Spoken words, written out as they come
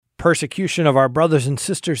persecution of our brothers and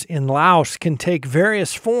sisters in Laos can take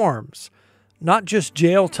various forms, not just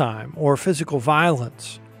jail time or physical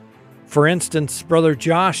violence. For instance, Brother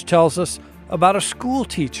Josh tells us about a school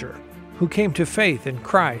teacher who came to faith in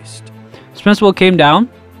Christ. His principal came down,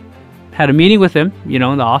 had a meeting with him, in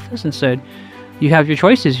the office and said, you have your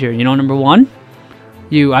choices here. Number one,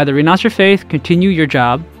 you either renounce your faith, continue your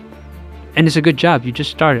job, and it's a good job. You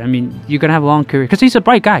just started. You're going to have a long career. Because he's a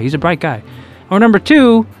bright guy. Or number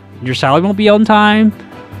two, your salary won't be on time.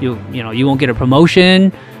 You won't get a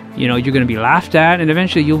promotion. You're going to be laughed at. And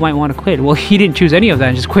eventually you might want to quit. Well, he didn't choose any of that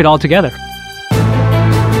and just quit altogether.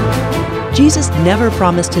 Jesus never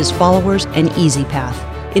promised his followers an easy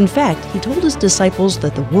path. In fact, he told his disciples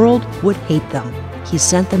that the world would hate them. He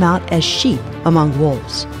sent them out as sheep among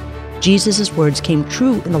wolves. Jesus' words came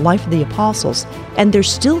true in the life of the apostles, and they're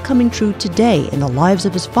still coming true today in the lives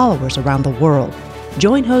of his followers around the world.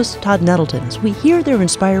 Join host Todd Nettleton as we hear their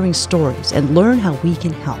inspiring stories and learn how we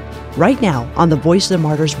can help. Right now on the Voice of the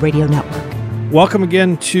Martyrs Radio Network. Welcome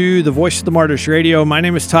again to the Voice of the Martyrs Radio. My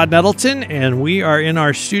name is Todd Nettleton, and we are in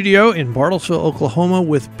our studio in Bartlesville, Oklahoma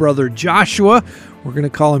with Brother Joshua. We're going to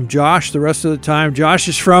call him Josh the rest of the time. Josh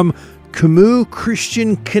is from Camus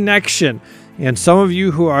Christian Connection. And some of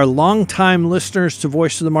you who are longtime listeners to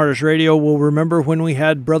Voice of the Martyrs Radio will remember when we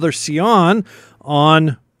had Brother Sion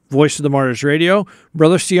on Voice of the Martyrs Radio.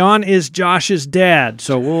 Brother Sion is Josh's dad,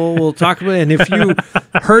 so we'll talk about it. And if you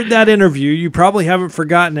heard that interview, you probably haven't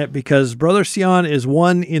forgotten it because Brother Sion is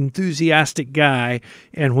one enthusiastic guy.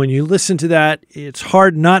 And when you listen to that, it's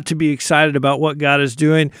hard not to be excited about what God is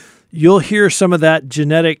doing. You'll hear some of that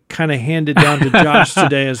genetic kind of handed down to Josh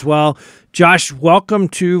today as well. Josh, welcome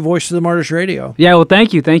to Voice of the Martyrs Radio. Yeah, well,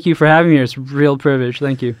 thank you. Thank you for having me here. It's a real privilege.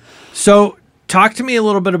 Thank you. So talk to me a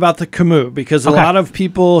little bit about the Camus, because a lot of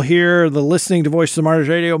people here, the listening to Voice of the Martyrs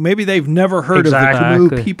Radio, maybe they've never heard of the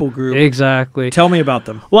Camus people group. Exactly. Tell me about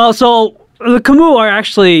them. Well, so the Camus are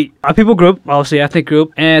actually a people group, obviously ethnic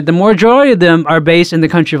group, and the majority of them are based in the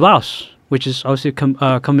country of Laos, which is obviously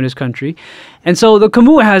a communist country. And so the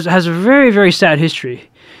Camus has a very, very sad history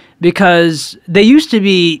because they used to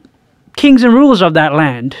be kings and rulers of that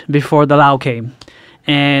land before the Lao came.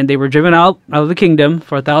 And they were driven out of the kingdom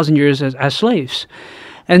for 1,000 years as slaves.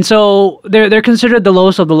 And so they're considered the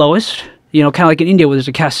lowest of the lowest, kind of like in India where there's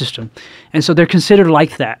a caste system. And so they're considered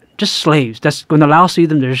like that, just slaves. That's when the Lao see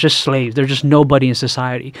them, they're just slaves. They're just nobody in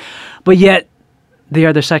society. But yet, they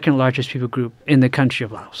are the second largest people group in the country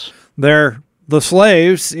of Laos. They're the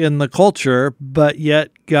slaves in the culture, but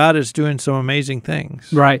yet God is doing some amazing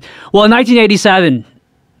things. Right. Well, in 1987,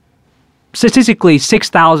 statistically,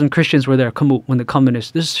 6,000 Christians were there when the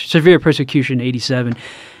communists, this is severe persecution in 87.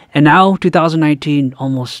 And now, 2019,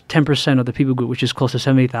 almost 10% of the people group, which is close to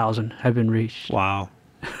 70,000, have been reached. Wow.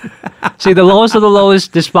 See, the lowest of the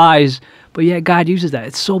lowest despise, but yet God uses that.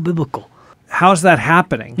 It's so biblical. How's that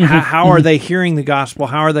happening? How are they hearing the gospel?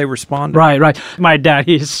 How are they responding? Right. My dad,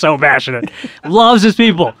 he's so passionate. Loves his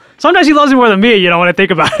people. Sometimes he loves me more than me, when I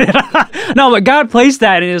think about it. No, but God placed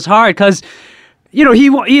that in his heart because,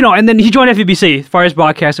 and then he joined FEBC as far as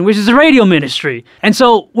broadcasting, which is a radio ministry. And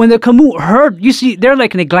so when the Camus heard, they're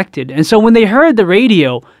like neglected. And so when they heard the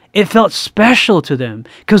radio, it felt special to them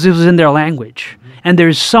because it was in their language. And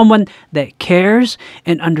there's someone that cares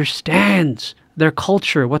and understands their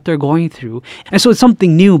culture, what they're going through. And so it's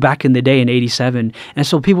something new back in the day in 87. And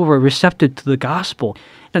so people were receptive to the gospel.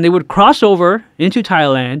 And they would cross over into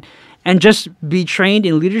Thailand and just be trained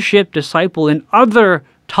in leadership, disciple, and other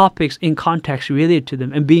topics in context related to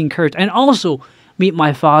them and be encouraged. And also meet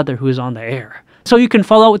my father who is on the air. So you can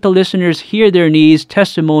follow up with the listeners, hear their needs,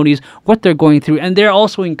 testimonies, what they're going through. And they're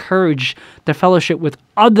also encouraged to fellowship with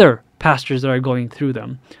other pastors that are going through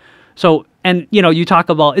them. So, and you talk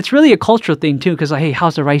about, it's really a cultural thing too, because hey,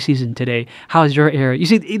 how's the rice season today? How's your area? You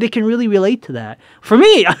see, they can really relate to that. For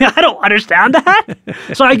me, I don't understand that.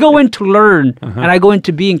 So I go in to learn and I go in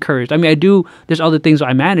to be encouraged. I do, there's other things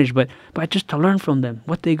I manage, but just to learn from them,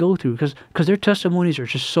 what they go through, because their testimonies are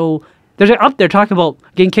just so, they're up there talking about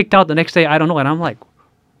getting kicked out the next day, I don't know. And I'm like,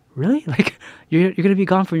 really? Like, you're going to be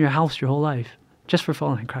gone from your house your whole life just for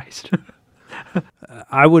following Christ.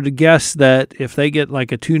 I would guess that if they get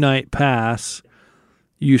like a 2-night pass,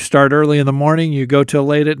 you start early in the morning, you go till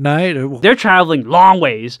late at night. They're traveling long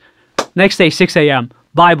ways. Next day, 6 a.m.,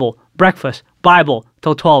 Bible, breakfast, Bible,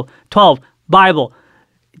 till 12. 12, Bible,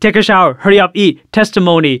 take a shower, hurry up, eat,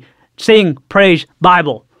 testimony, sing, praise,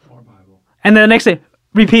 Bible. More Bible. And then the next day,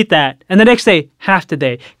 repeat that. And the next day, half the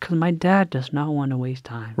day. Because my dad does not want to waste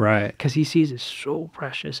time. Right. Because he sees it so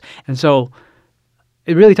precious. And so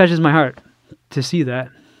it really touches my heart to see that.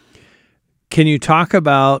 Can you talk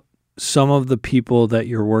about some of the people that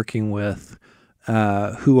you're working with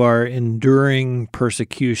who are enduring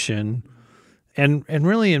persecution, and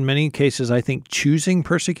really in many cases, I think, choosing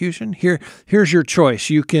persecution. Here's your choice.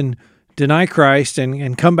 You can deny Christ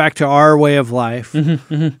and come back to our way of life,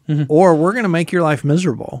 or we're going to make your life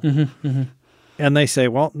miserable. And they say,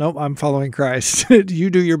 well, nope, I'm following Christ. You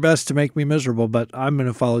do your best to make me miserable, but I'm going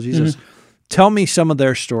to follow Jesus. Tell me some of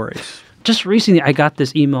their stories. Just recently, I got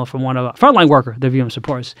this email from one of a frontline worker that VM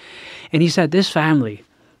supports, and he said this family,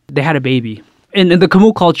 they had a baby. In the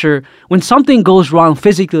Khmu culture, when something goes wrong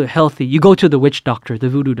physically or healthy, you go to the witch doctor, the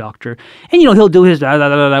voodoo doctor, and he'll do his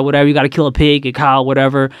whatever. You got to kill a pig, a cow,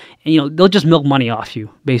 whatever, and they'll just milk money off you,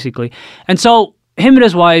 basically. And so him and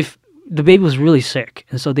his wife, the baby was really sick,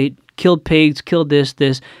 and so they killed pigs, killed this,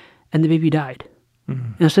 and the baby died.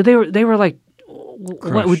 And so they were like,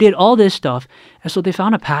 what? We did all this stuff, and so they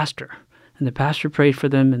found a pastor, and the pastor prayed for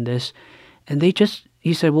them and this, and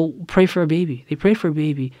he said, well, pray for a baby. They prayed for a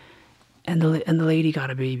baby. And the lady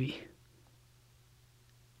got a baby.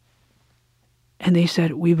 And they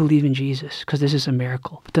said, we believe in Jesus because this is a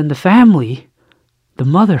miracle. But then the family, the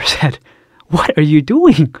mother said, what are you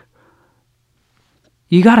doing?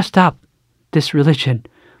 You got to stop this religion.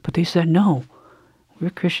 But they said, no,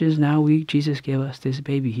 we're Christians now. Jesus gave us this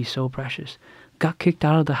baby. He's so precious. Got kicked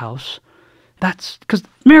out of the house. That's because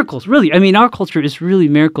miracles, really. I mean, our culture is really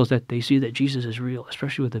miracles that they see that Jesus is real,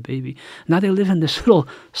 especially with the baby. Now they live in this little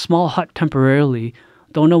small hut temporarily,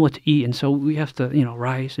 don't know what to eat, and so we have to,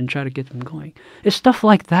 rise and try to get them going. It's stuff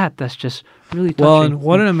like that that's just really touching. Well, and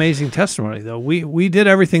what an amazing testimony, though. We did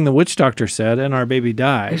everything the witch doctor said, and our baby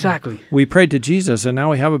died. Exactly. We prayed to Jesus, and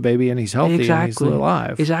now we have a baby, and he's healthy, and he's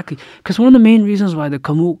alive. Exactly. Because one of the main reasons why the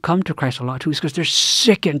Khmu come to Christ a lot, too, is because they're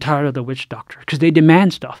sick and tired of the witch doctor, because they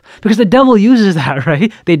demand stuff. Because the devil uses that,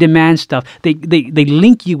 right? They demand stuff. They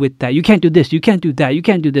link you with that. You can't do this. You can't do that. You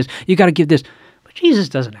can't do this. You got to give this. Jesus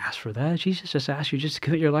doesn't ask for that. Jesus just asks you just to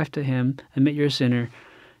commit your life to him, admit you're a sinner.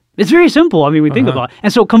 It's very simple. I mean, we think about it.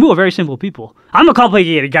 And so Khmu are very simple people. I'm a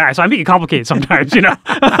complicated guy, so I make it complicated sometimes,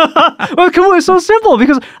 Well, Khmu is so simple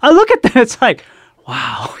because I look at that, it's like,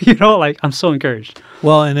 wow, I'm so encouraged.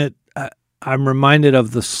 Well, and I'm reminded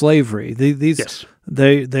of the slavery. Yes.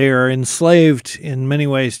 They are enslaved in many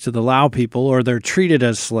ways to the Lao people, or they're treated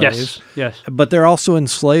as slaves. Yes. But they're also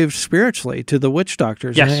enslaved spiritually to the witch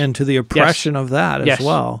doctors and to the oppression of that as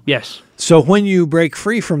well. Yes. So when you break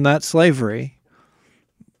free from that slavery,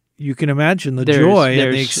 you can imagine the joy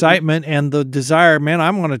and the excitement and the desire. Man,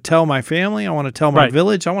 I want to tell my family. I want to tell my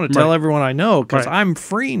village. I want to tell everyone I know because I'm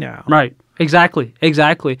free now. Right. Exactly.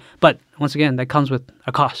 But once again, that comes with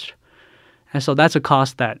a cost. And so that's a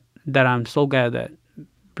cost that I'm so glad that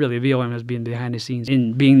really VOM has been behind the scenes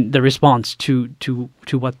in being the response to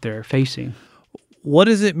what they're facing. What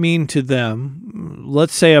does it mean to them?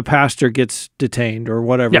 Let's say a pastor gets detained or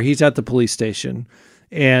whatever. Yep. He's at the police station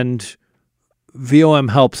and VOM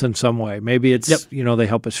helps in some way. Maybe it's, they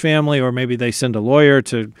help his family, or maybe they send a lawyer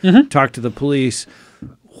to talk to the police.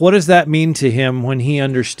 What does that mean to him when he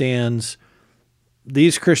understands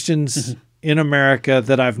these Christians in America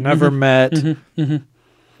that I've never met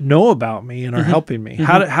know about me and are helping me?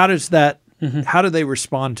 How does that? How do they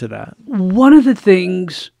respond to that? One of the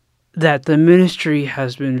things that the ministry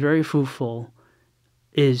has been very fruitful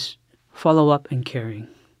is follow up and caring.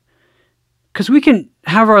 Because we can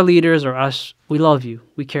have our leaders or us, we love you,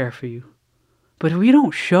 we care for you. But if we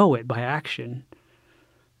don't show it by action,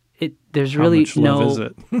 there's How really much love is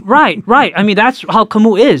it? Right. I mean, that's how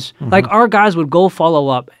Khmu is. Like, our guys would go follow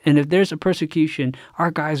up, and if there's a persecution,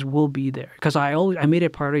 our guys will be there. Because I made it a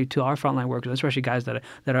priority to our frontline workers, especially guys that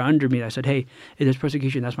are under me. I said, hey, if there's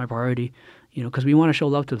persecution, that's my priority. Because we want to show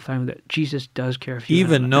love to the family that Jesus does care for you.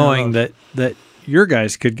 Even knowing that your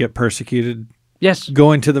guys could get persecuted. Yes.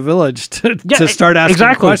 Going to the village to start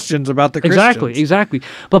asking questions about the Christians. Exactly.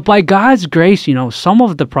 But by God's grace, some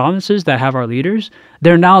of the provinces that have our leaders,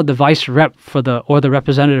 they're now the vice rep or the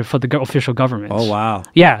representative for the official government. Oh, wow.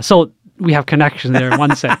 Yeah, so we have connections there in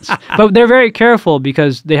one sense. But they're very careful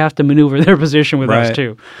because they have to maneuver their position with us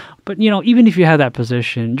too. But, even if you have that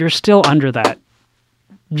position, you're still under that,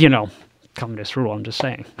 communist rule, I'm just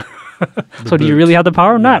saying. So do you really have the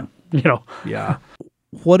power or not? Yeah.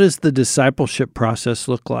 What does the discipleship process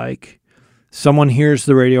look like? Someone hears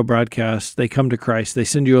the radio broadcast, they come to Christ, they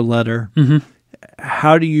send you a letter.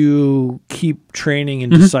 How do you keep training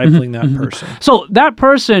and discipling that person? So that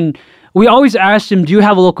person, we always ask them, do you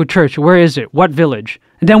have a local church? Where is it? What village?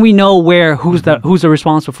 And then we know who's the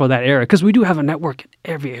responsible for that area. Because we do have a network in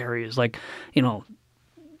every area. It's like,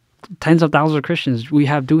 tens of thousands of Christians, we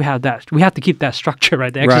do have that. We have to keep that structure,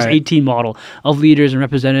 right? The Exodus Right. 18 model of leaders and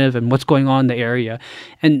representative and what's going on in the area.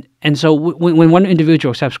 And so when one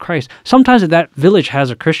individual accepts Christ, sometimes if that village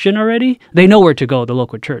has a Christian already, they know where to go, the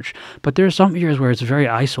local church. But there are some years where it's very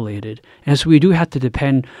isolated. And so we do have to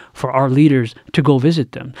depend for our leaders to go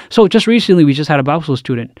visit them. So just recently, we just had a Bible school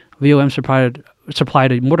student. VOM supplied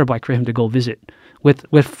a motorbike for him to go visit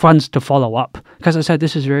with funds to follow up. Because I said,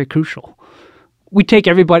 this is very crucial. We take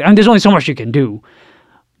everybody, there's only so much you can do.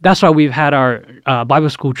 That's why we've had our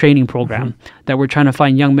Bible school training program that we're trying to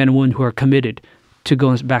find young men and women who are committed to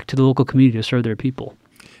go back to the local community to serve their people.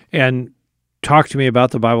 And talk to me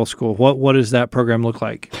about the Bible school. What does that program look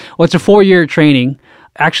like? Well, it's a 4-year training.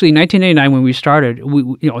 Actually, in 1989, when we started,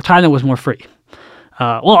 Thailand was more free.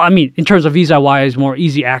 In terms of visa-wise, more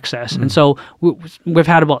easy access. And so we've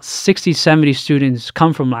had about 60, 70 students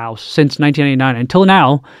come from Laos since 1989 until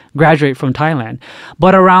now, graduate from Thailand.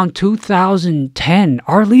 But around 2010,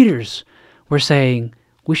 our leaders were saying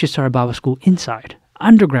we should start a Bible school inside,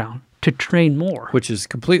 underground, to train more. Which is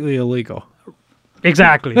completely illegal.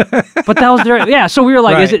 Exactly. But that was their, so we were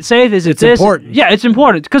like, Right. Is it safe? Is it It's this? important. Yeah, it's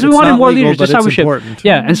important because we It's wanted not more legal, leaders, but it's discipleship. important.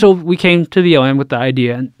 Yeah, and so we came to the OM with the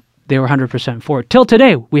idea, and they were 100% for it. Till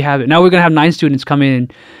today, we have it. Now we're going to have 9 students come in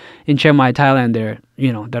Chiang Mai, Thailand there,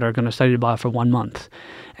 that are going to study the Bible for 1 month.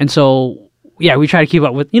 And so, we try to keep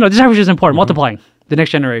up with, discipleship is important, multiplying the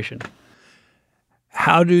next generation.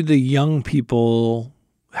 How do the young people,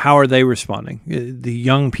 how are they responding? The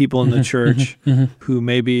young people in the church who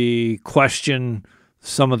maybe question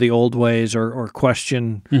some of the old ways or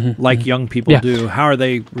question like young people do, how are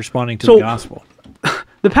they responding to the gospel?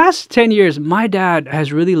 The past 10 years, my dad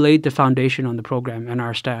has really laid the foundation on the program and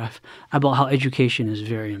our staff about how education is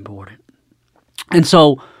very important. And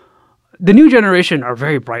so the new generation are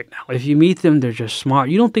very bright now. If you meet them, they're just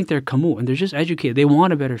smart. You don't think they're kamu, and they're just educated. They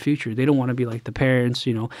want a better future. They don't want to be like the parents,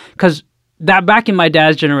 because that back in my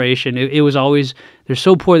dad's generation, it was always, they're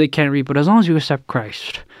so poor they can't read, but as long as you accept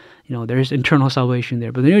Christ, there's eternal salvation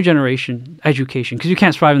there. But the new generation, education, because you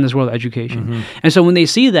can't survive in this world of education. And so when they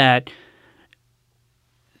see that,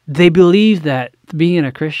 they believe that being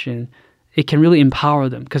a Christian, it can really empower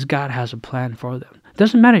them because God has a plan for them. It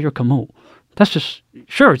doesn't matter if you're kamu. That's just,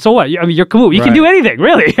 sure, so what? You're kamu. You can do anything,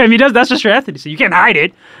 really. That's just your ethnicity. You can't hide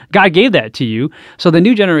it. God gave that to you. So the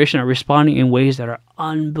new generation are responding in ways that are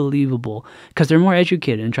unbelievable because they're more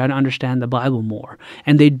educated and trying to understand the Bible more.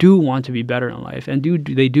 And they do want to be better in life. And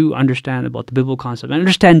they do understand about the biblical concept and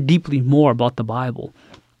understand deeply more about the Bible.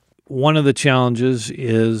 One of the challenges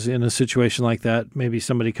is in a situation like that, maybe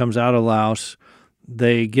somebody comes out of Laos,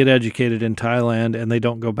 they get educated in Thailand, and they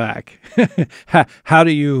don't go back. How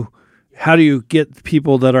do you get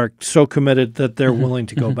people that are so committed that they're willing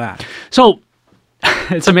to go back? So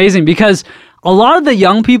it's amazing because a lot of the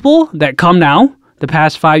young people that come now, the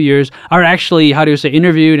past 5 years, are actually,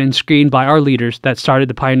 interviewed and screened by our leaders that started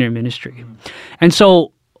the Pioneer Ministry. And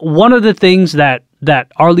so one of the things that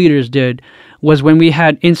our leaders did was when we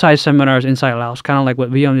had inside seminars inside Laos, kind of like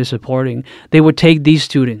what VOM is supporting, they would take these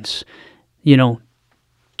students,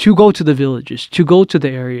 to go to the villages, to go to the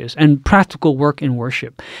areas, and practical work in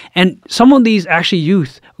worship. And some of these actually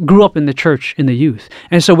youth grew up in the church in the youth.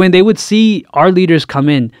 And so when they would see our leaders come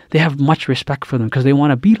in, they have much respect for them because they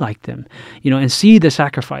want to be like them, and see the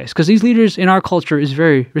sacrifice. Because these leaders in our culture is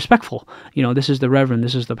very respectful. This is the reverend,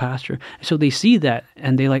 this is the pastor. So they see that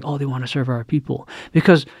and they they want to serve our people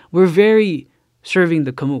because we're very serving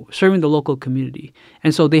the kamu, serving the local community.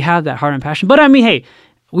 And so they have that heart and passion. But hey,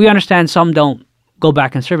 we understand some don't go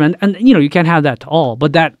back and serve. And you can't have that to all.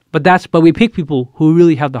 But we pick people who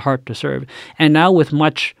really have the heart to serve. And now with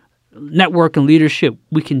much network and leadership,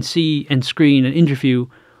 we can see and screen and interview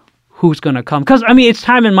who's going to come. Because, it's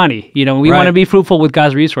time and money. We want to be fruitful with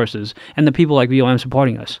God's resources and the people like VOM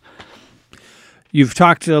supporting us. You've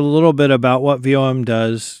talked a little bit about what VOM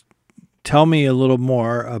does. Tell me a little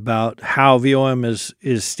more about how VOM is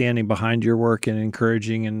standing behind your work and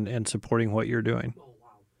encouraging and supporting what you're doing.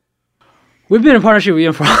 We've been in partnership with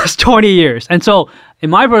VOM for almost 20 years. And so in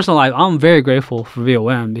my personal life, I'm very grateful for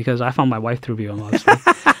VOM because I found my wife through VOM, obviously.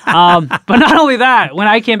 But not only that, when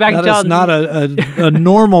I came back in 2000... That is not a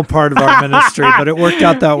normal part of our ministry, but it worked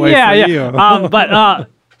out that way for you. But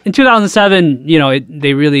in 2007,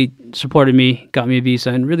 they really supported me, got me a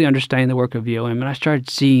visa, and really understanding the work of VOM. And I started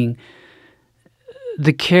seeing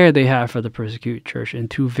the care they have for the persecuted church in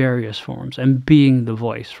two various forms and being the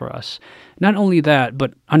voice for us. Not only that,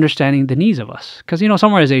 but understanding the needs of us. Because,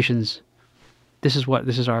 some organizations, this is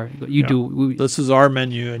our, do. This is our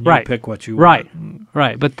menu and you pick what you want.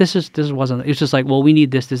 Right. But this wasn't, it's just like, well, we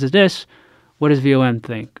need this, this is this. What does VOM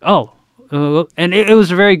think? Oh, and it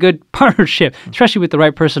was a very good partnership, especially with the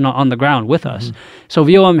right person on the ground with us. So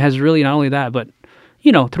VOM has really not only that, but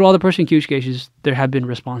through all the persecution cases, there have been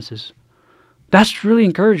responses. That's really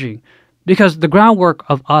encouraging because the groundwork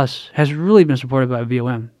of us has really been supported by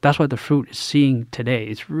VOM. That's what the fruit is seeing today.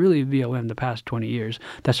 It's really VOM the past 20 years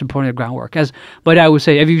that's supporting the groundwork. But I would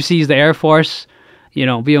say FEBC is the Air Force.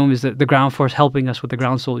 VOM is the ground force helping us with the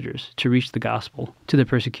ground soldiers to reach the gospel to the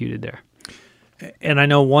persecuted there. And I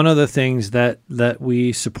know one of the things that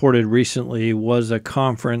we supported recently was a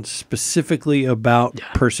conference specifically about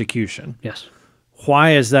persecution. Yes.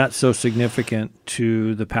 Why is that so significant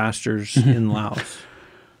to the pastors in Laos?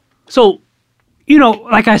 So,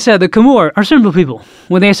 like I said, the Khmer are simple people.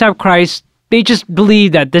 When they accept Christ, they just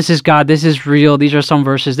believe that this is God, this is real, these are some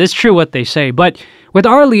verses. It's true what they say. But with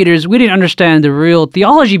our leaders, we didn't understand the real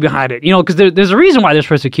theology behind it. Because there's a reason why there's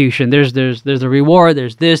persecution. There's a reward.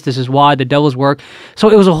 There's this is why the devil's work. So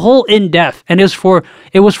it was a whole in-depth, and it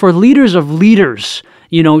was for leaders of leaders,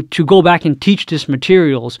 to go back and teach these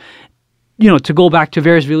materials, to go back to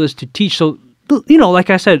various villages to teach. So, like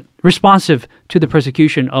I said, responsive to the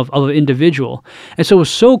persecution of an individual. And so it was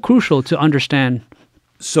so crucial to understand.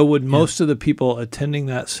 So would most of the people attending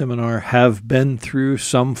that seminar have been through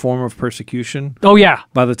some form of persecution? Oh, yeah.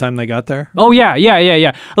 By the time they got there? Oh,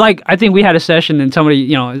 yeah. Like, I think we had a session and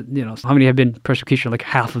somebody, how many have been persecution? Like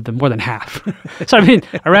half of them, more than half. So,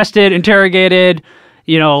 arrested, interrogated,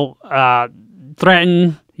 threatened,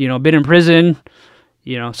 been in prison.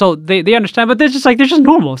 So they understand, but they're just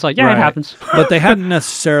normal. It's like, it happens. But they hadn't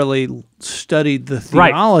necessarily studied the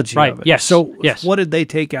theology of it. Yes. So yes. What did they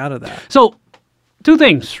take out of that? So two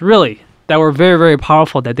things, really, that were very, very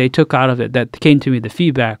powerful that they took out of it, that came to me, the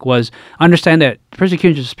feedback, was understand that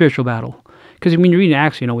persecution is a spiritual battle. Because when you read in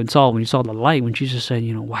Acts, when you saw the light, when Jesus said,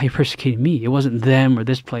 why are you persecuting me? It wasn't them or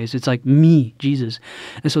this place. It's like me, Jesus.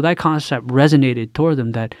 And so that concept resonated toward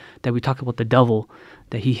them that we talk about the devil,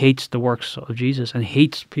 that he hates the works of Jesus and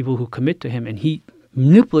hates people who commit to him, and he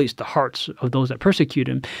manipulates the hearts of those that persecute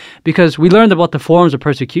him. Because we learned about the forms of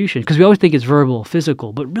persecution, because we always think it's verbal,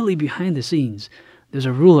 physical, but really behind the scenes, there's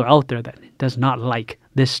a ruler out there that does not like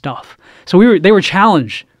this stuff. So they were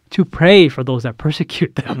challenged to pray for those that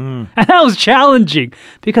persecute them. And that was challenging,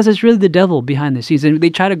 because it's really the devil behind the scenes, and they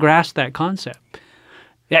try to grasp that concept.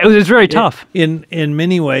 Yeah, it was very tough. In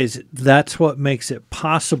many ways, that's what makes it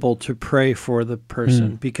possible to pray for the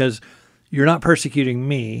person, because you're not persecuting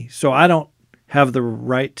me, so I don't have the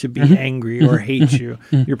right to be angry or hate you.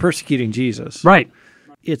 You're persecuting Jesus. Right.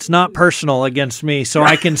 It's not personal against me, so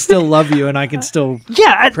I can still love you and I can still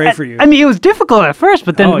pray for you. It was difficult at first,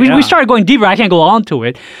 but then we started going deeper. I can't go on to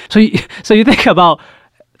it. So you think about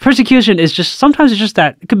persecution is sometimes it's just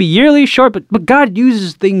that it could be yearly, short, but God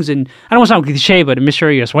uses things in, I don't want to sound cliche, but in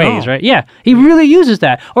mysterious ways, right? Yeah, He really uses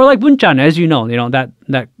that. Or like Bunchan, as you know,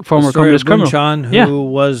 that former communist criminal. Bunchan, who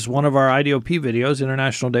was one of our IDOP videos,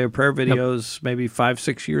 International Day of Prayer videos, maybe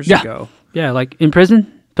 5-6 years ago. Yeah, like in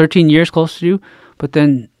prison, 13 years close to you, but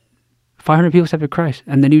then 500 people accepted Christ,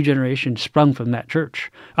 and the new generation sprung from that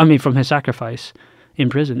church. From his sacrifice in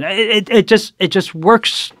prison. It just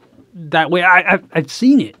works that way. I've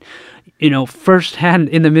seen it, firsthand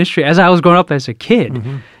in the ministry as I was growing up as a kid,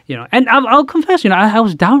 and I'll confess, I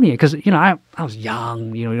was doubting it because, I was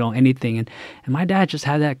young, anything. And my dad just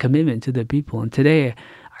had that commitment to the people. And today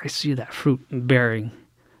I see that fruit bearing,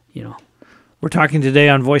 We're talking today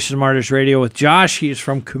on Voices of Martyrs Radio with Josh. He is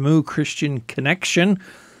from Khmu Christian Connection.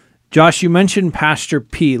 Josh, you mentioned Pastor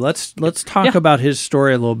P. Let's talk about his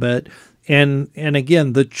story a little bit. And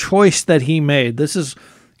again, the choice that he made. This is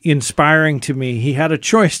inspiring to me. He had a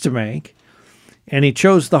choice to make, and he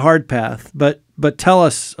chose the hard path. But tell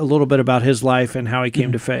us a little bit about his life and how he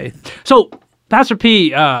came to faith. So Pastor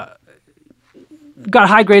P got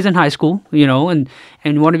high grades in high school, and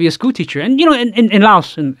wanted to be a school teacher. And in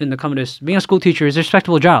Laos, in the communists, being a school teacher is a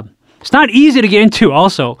respectable job. It's not easy to get into,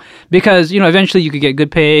 also, because eventually you could get good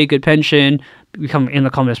pay, good pension, become in the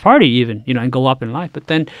Communist Party even, and go up in life. But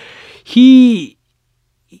then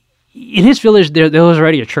in his village, there was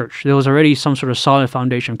already a church. There was already some sort of solid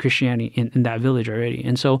foundation of Christianity in that village already.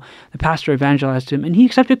 And so the pastor evangelized him, and he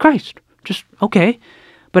accepted Christ. Just, okay.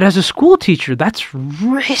 But as a school teacher, that's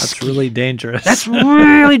risky. That's really dangerous. That's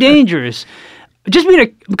really dangerous.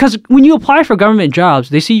 Because when you apply for government jobs,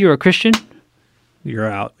 they see you're a Christian. You're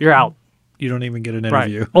out. You're out. You don't even get an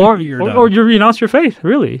interview. Right. Or you renounce your faith,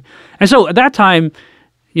 really. And so at that time,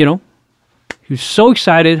 he He was so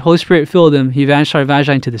excited. Holy Spirit filled him. He started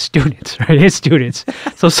evangelizing to the students, right? His students.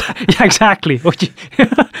 Yeah, exactly.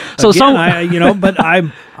 So again, but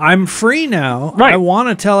I'm free now. Right. I want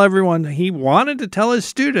to tell everyone. He wanted to tell his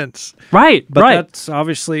students. Right. But right. that's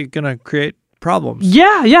obviously going to create problems.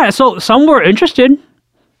 Yeah. So some were interested.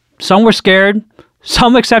 Some were scared.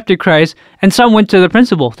 Some accepted Christ. And some went to the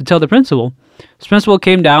principal to tell the principal. The principal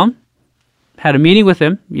came down, had a meeting with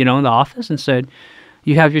him, in the office, and said,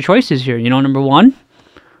 you have your choices here. Number one,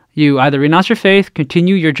 you either renounce your faith,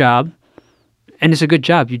 continue your job, and it's a good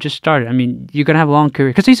job. You just started. I mean, you're going to have a long career.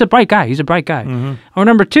 Because he's a bright guy. Mm-hmm. Or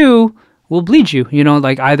number two, we'll bleed you.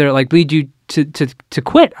 Either bleed you to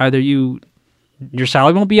quit. Either your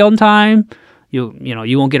salary won't be on time. You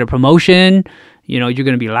won't get a promotion. You're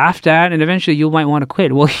going to be laughed at, and eventually you might want to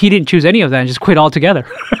quit. Well, he didn't choose any of that and just quit altogether.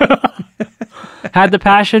 Had the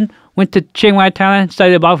passion, went to Chiang Mai, Thailand,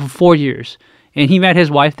 studied Bible for 4 years. And he met his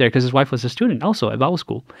wife there because his wife was a student also at Bible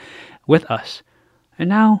school with us. And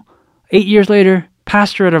now, 8 years later,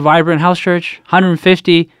 pastor at a vibrant house church,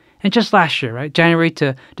 150. And just last year, right, January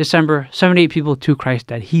to December, 78 people to Christ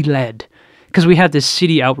that he led. Because we had this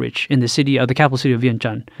city outreach in the capital city of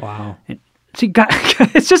Vientiane. Wow. And see, God,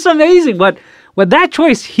 it's just amazing what that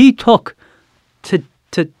choice he took to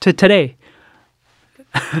today.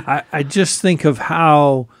 I just think of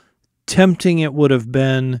how tempting it would have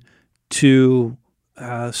been to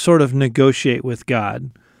sort of negotiate with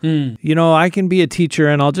God. I can be a teacher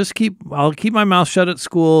and I'll keep my mouth shut at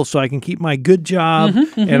school so I can keep my good job.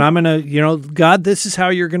 And I'm going to, God, this is how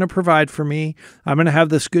you're going to provide for me. I'm going to have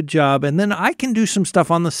this good job. And then I can do some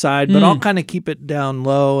stuff on the side, but I'll kind of keep it down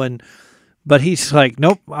low. But he's like,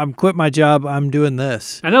 nope, I'm quit my job. I'm doing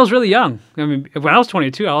this. And I was really young. I mean, when I was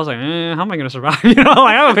 22, I was like, how am I going to survive? I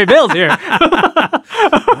got to pay bills here.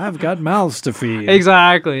 I've got mouths to feed.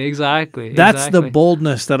 Exactly. That's the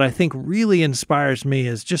boldness that I think really inspires me,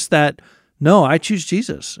 is just that, no, I choose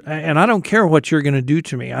Jesus. And I don't care what you're going to do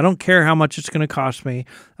to me. I don't care how much it's going to cost me.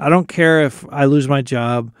 I don't care if I lose my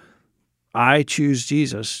job. I choose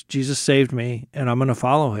Jesus. Jesus saved me, and I'm going to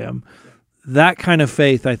follow him. That kind of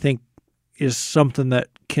faith, I think, is something that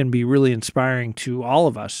can be really inspiring to all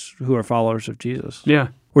of us who are followers of Jesus. Yeah.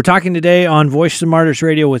 We're talking today on Voice of the Martyrs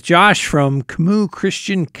Radio with Josh from Camus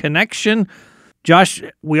Christian Connection. Josh,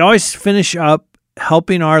 we always finish up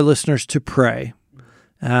helping our listeners to pray.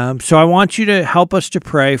 So I want you to help us to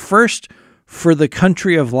pray first for the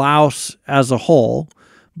country of Laos as a whole,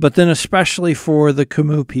 but then especially for the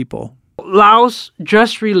Camus people. Laos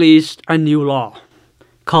just released a new law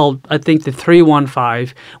called, I think, the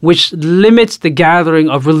 315, which limits the gathering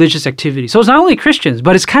of religious activity. So it's not only Christians,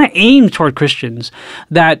 but it's kind of aimed toward Christians,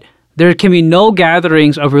 that there can be no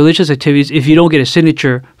gatherings of religious activities if you don't get a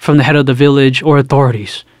signature from the head of the village or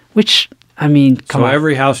authorities, which, I mean, come on. So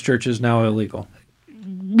every house church is now illegal.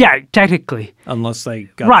 Yeah, technically. Unless they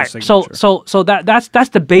got right. the signature. So that's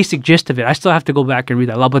the basic gist of it. I still have to go back and read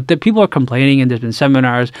that law, but people are complaining and there's been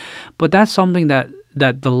seminars, but that's something that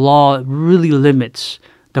the law really limits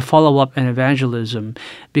the follow-up and evangelism,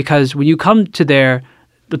 because when you come to there,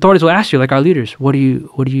 the authorities will ask you, like our leaders, what are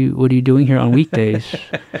you doing here on weekdays?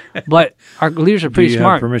 But our leaders are pretty Do you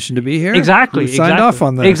smart. have permission to be here? Exactly. Who signed off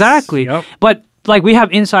on this? Exactly. Yep. But like we have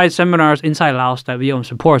inside seminars inside Laos that VOM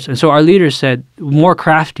supports, and so our leaders said, more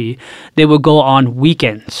crafty, they would go on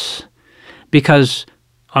weekends, because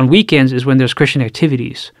on weekends is when there's Christian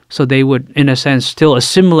activities. So they would, in a sense, still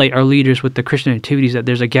assimilate our leaders with the Christian activities, that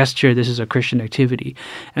there's a guest here, this is a Christian activity.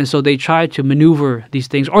 And so they try to maneuver these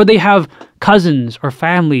things. Or they have cousins or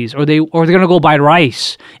families, or they're going to go buy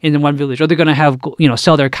rice in one village, or they're going to have,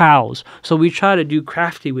 sell their cows. So we try to do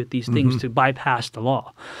crafty with these things to bypass the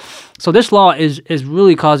law. So this law is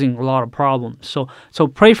really causing a lot of problems. So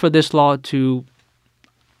pray for this law to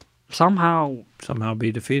somehow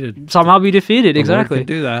be defeated. Exactly. Lord can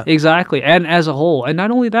do that. Exactly. And as a whole. And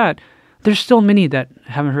not only that, there's still many that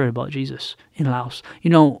haven't heard about Jesus in Laos.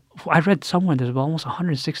 I read somewhere there's about almost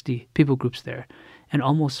 160 people groups there, and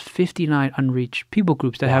almost 59 unreached people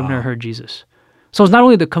groups that haven't heard Jesus. So it's not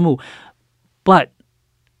only the Camus, but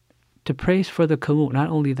to praise for the Camus, not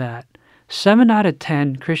only that, 7 out of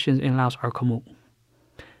 10 Christians in Laos are Camus.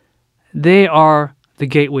 They are the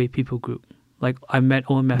gateway people group. Like I met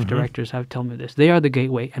OMF directors have told me this. They are the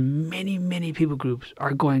gateway, and many, many people groups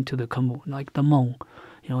are going to the Camus, like the Hmong,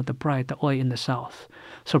 the Bright, the Oi in the south.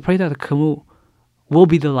 So pray that the Camus will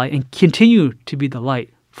be the light and continue to be the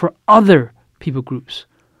light for other people groups.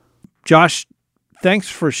 Josh, thanks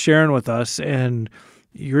for sharing with us. And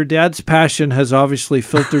your dad's passion has obviously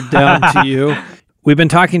filtered down to you. We've been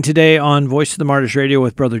talking today on Voice of the Martyrs Radio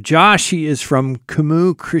with Brother Josh. He is from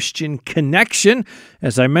Camus Christian Connection.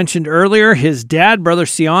 As I mentioned earlier, his dad, Brother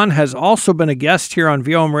Sion, has also been a guest here on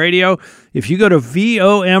VOM Radio. If you go to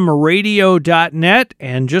vomradio.net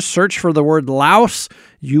and just search for the word Laos,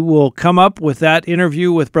 you will come up with that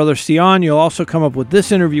interview with Brother Sion. You'll also come up with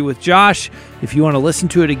this interview with Josh. If you want to listen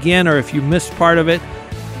to it again or if you missed part of it,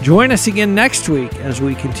 join us again next week as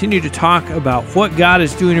we continue to talk about what God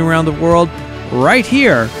is doing around the world right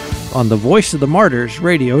here on the Voice of the Martyrs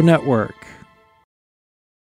Radio Network.